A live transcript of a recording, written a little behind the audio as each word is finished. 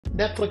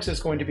Netflix is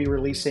going to be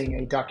releasing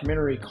a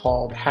documentary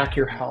called Hack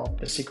Your Health,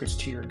 The Secrets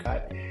to Your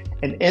Gut.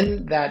 And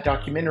in that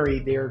documentary,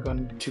 they're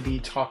going to be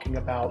talking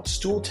about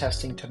stool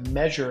testing to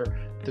measure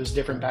those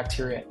different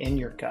bacteria in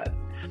your gut.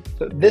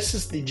 So this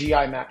is the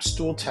GI Map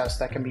stool test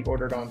that can be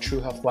ordered on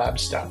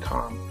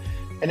truehealthlabs.com.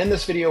 And in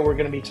this video, we're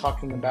going to be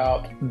talking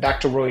about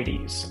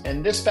Bacteroides.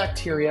 And this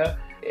bacteria,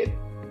 it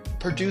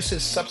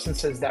produces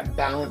substances that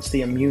balance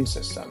the immune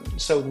system.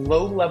 So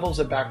low levels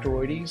of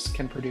Bacteroides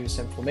can produce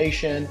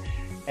inflammation,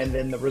 and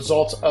then the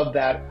results of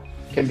that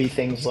can be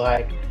things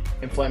like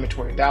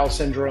inflammatory bowel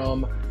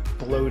syndrome,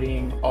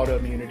 bloating,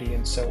 autoimmunity,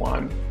 and so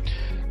on.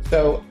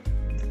 So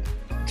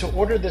to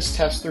order this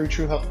test through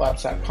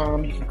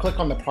truehealthlabs.com, you can click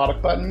on the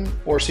product button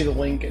or see the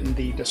link in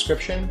the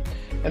description.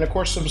 And of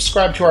course,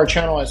 subscribe to our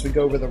channel as we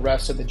go over the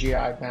rest of the GI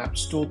Map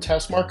stool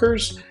test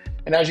markers.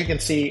 And as you can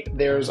see,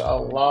 there's a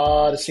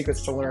lot of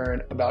secrets to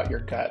learn about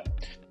your gut.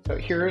 So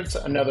here's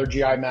another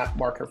GI Map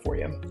marker for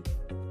you.